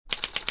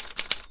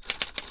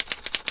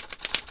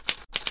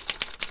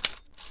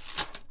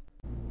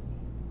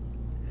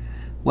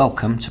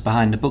Welcome to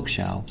Behind the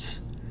Bookshelves.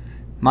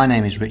 My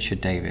name is Richard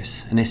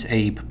Davis, and this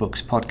Abe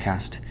Books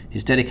podcast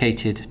is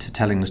dedicated to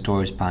telling the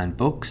stories behind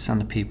books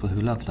and the people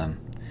who love them.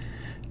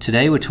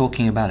 Today we're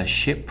talking about a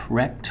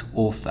shipwrecked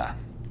author.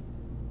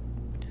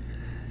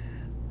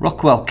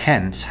 Rockwell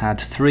Kent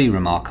had three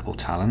remarkable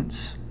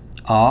talents: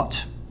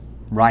 art,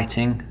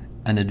 writing,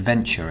 and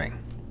adventuring.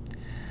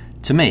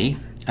 To me,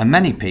 and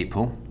many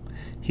people,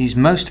 he's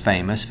most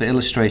famous for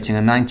illustrating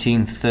a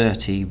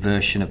 1930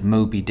 version of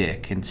Moby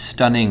Dick in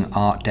stunning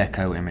Art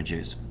Deco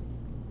images.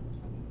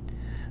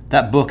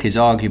 That book is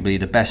arguably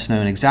the best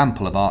known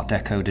example of Art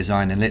Deco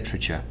design in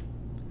literature.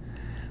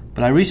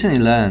 But I recently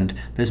learned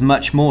there's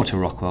much more to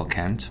Rockwell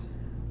Kent.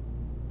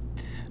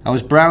 I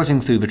was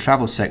browsing through the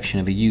travel section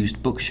of a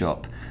used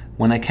bookshop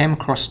when I came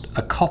across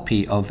a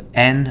copy of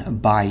N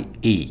by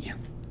E.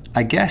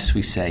 I guess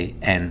we say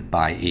N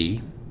by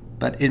E,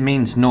 but it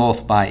means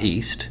north by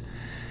east,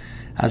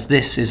 as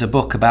this is a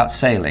book about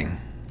sailing.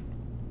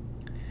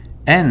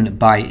 N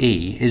by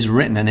E is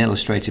written and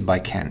illustrated by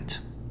Kent.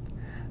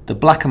 The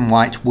black and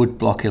white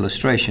woodblock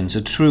illustrations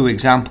are true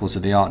examples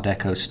of the Art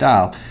Deco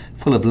style,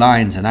 full of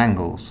lines and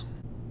angles.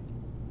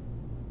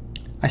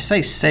 I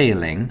say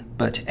sailing,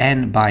 but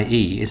N by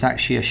E is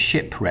actually a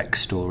shipwreck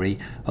story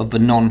of the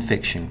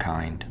non-fiction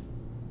kind.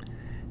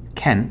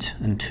 Kent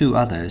and two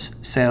others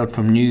sailed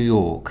from New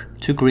York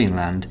to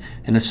Greenland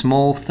in a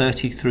small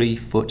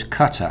 33-foot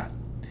cutter,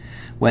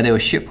 where they were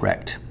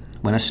shipwrecked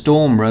when a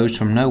storm rose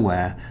from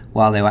nowhere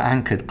while they were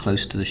anchored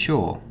close to the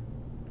shore.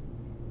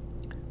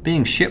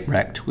 Being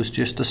shipwrecked was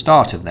just the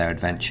start of their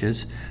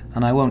adventures,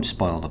 and I won't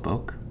spoil the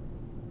book.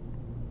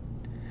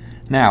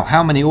 Now,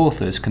 how many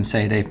authors can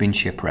say they've been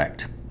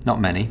shipwrecked? Not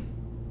many.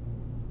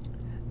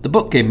 The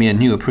book gave me a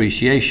new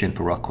appreciation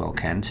for Rockwell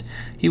Kent.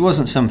 He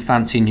wasn't some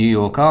fancy New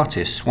York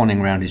artist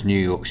swanning around his New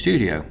York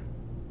studio.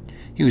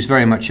 He was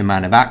very much a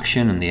man of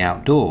action and the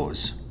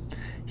outdoors.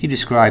 He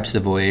describes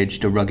the voyage,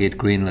 the rugged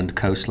Greenland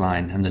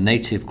coastline, and the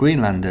native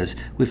Greenlanders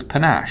with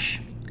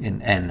panache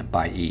in N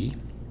by E.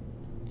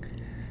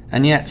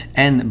 And yet,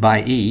 N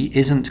by E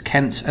isn't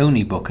Kent's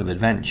only book of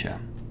adventure.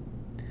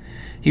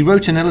 He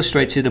wrote and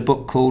illustrated a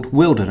book called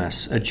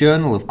Wilderness, a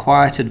journal of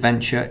quiet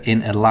adventure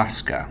in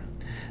Alaska,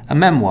 a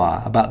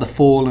memoir about the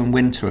fall and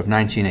winter of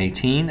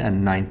 1918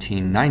 and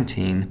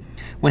 1919,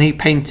 when he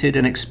painted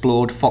and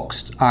explored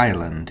Fox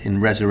Island in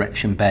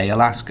Resurrection Bay,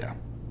 Alaska.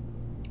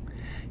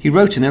 He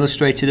wrote and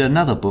illustrated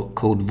another book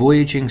called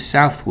Voyaging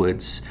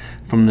Southwards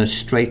from the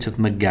Strait of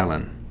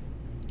Magellan,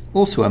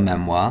 also a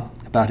memoir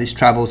about his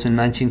travels in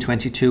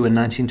 1922 and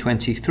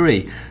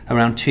 1923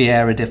 around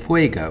Tierra del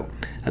Fuego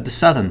at the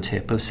southern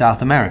tip of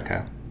South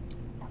America.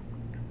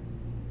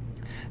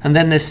 And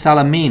then there's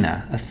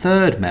Salamina, a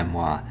third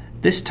memoir,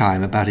 this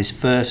time about his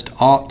first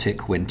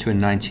Arctic winter in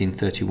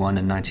 1931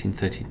 and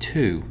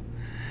 1932,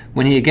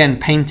 when he again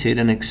painted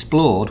and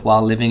explored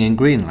while living in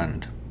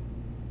Greenland.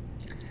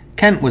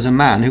 Kent was a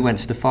man who went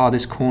to the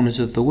farthest corners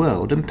of the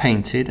world and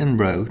painted and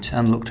wrote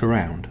and looked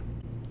around.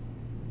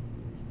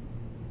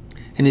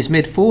 In his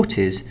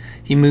mid-40s,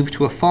 he moved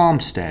to a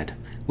farmstead,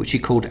 which he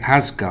called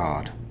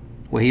Asgard,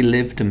 where he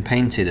lived and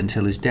painted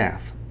until his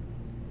death.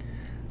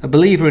 A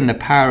believer in the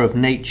power of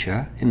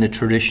nature, in the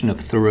tradition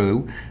of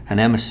Thoreau and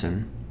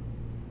Emerson,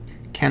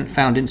 Kent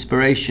found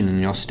inspiration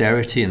in the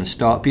austerity and the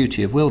stark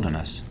beauty of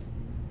wilderness.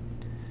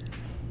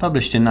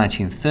 Published in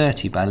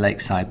 1930 by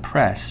Lakeside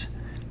Press,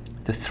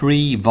 the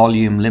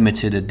 3-volume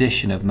limited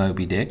edition of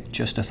Moby Dick,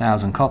 just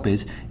 1,000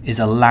 copies, is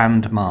a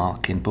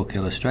landmark in book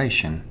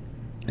illustration.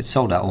 It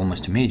sold out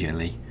almost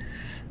immediately.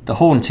 The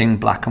haunting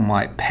black and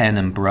white pen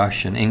and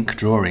brush and ink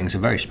drawings are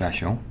very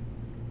special.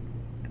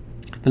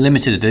 The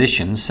limited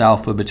editions sell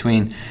for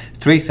between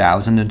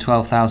 $3,000 and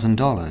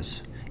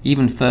 $12,000.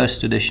 Even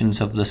first editions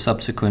of the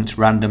subsequent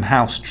Random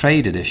House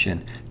Trade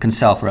Edition can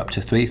sell for up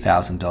to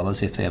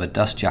 $3,000 if they have a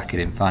dust jacket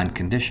in fine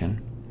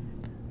condition.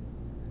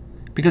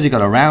 Because he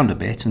got around a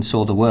bit and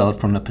saw the world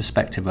from the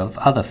perspective of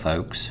other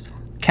folks,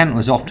 Kent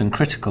was often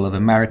critical of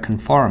American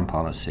foreign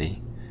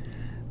policy.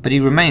 But he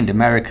remained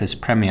America's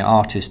premier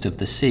artist of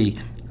the sea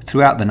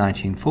throughout the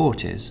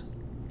 1940s.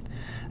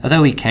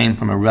 Although he came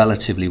from a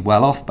relatively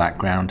well-off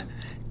background,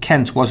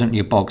 Kent wasn't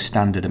your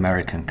bog-standard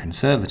American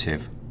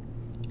conservative.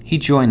 He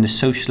joined the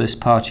Socialist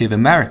Party of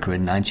America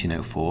in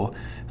 1904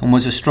 and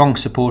was a strong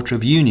supporter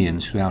of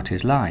unions throughout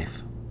his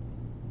life.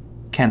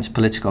 Kent's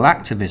political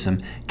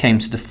activism came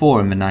to the fore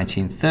in the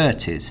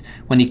 1930s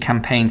when he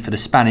campaigned for the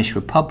Spanish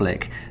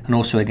Republic and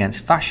also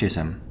against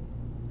fascism.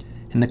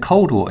 In the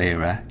Cold War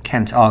era,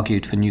 Kent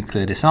argued for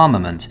nuclear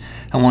disarmament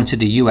and wanted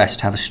the US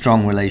to have a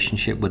strong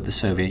relationship with the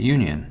Soviet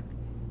Union.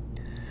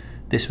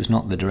 This was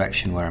not the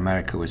direction where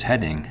America was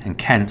heading, and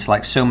Kent,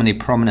 like so many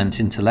prominent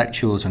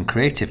intellectuals and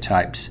creative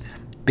types,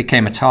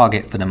 became a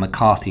target for the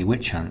McCarthy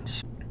witch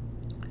hunts.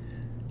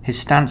 His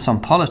stance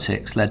on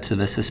politics led to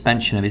the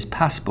suspension of his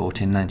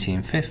passport in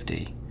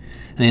 1950,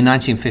 and in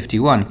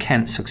 1951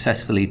 Kent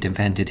successfully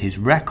defended his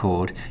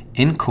record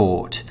in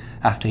court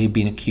after he'd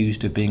been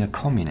accused of being a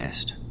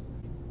communist.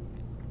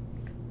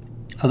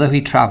 Although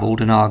he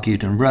travelled and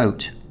argued and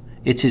wrote,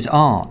 it's his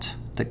art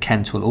that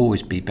Kent will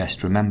always be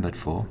best remembered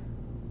for.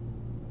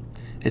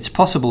 It's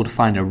possible to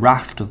find a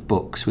raft of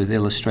books with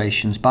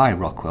illustrations by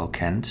Rockwell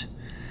Kent,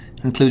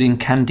 including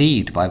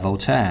Candide by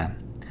Voltaire,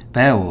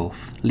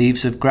 Beowulf,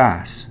 Leaves of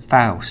Grass,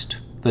 Faust,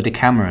 the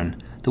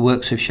Decameron, the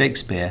works of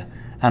Shakespeare,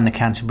 and the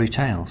Canterbury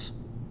Tales.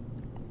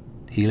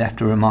 He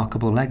left a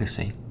remarkable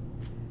legacy.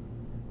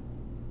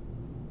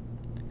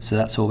 So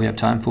that's all we have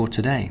time for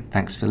today.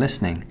 Thanks for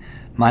listening.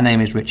 My name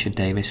is Richard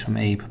Davis from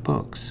Abe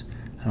Books,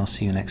 and I'll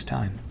see you next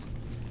time.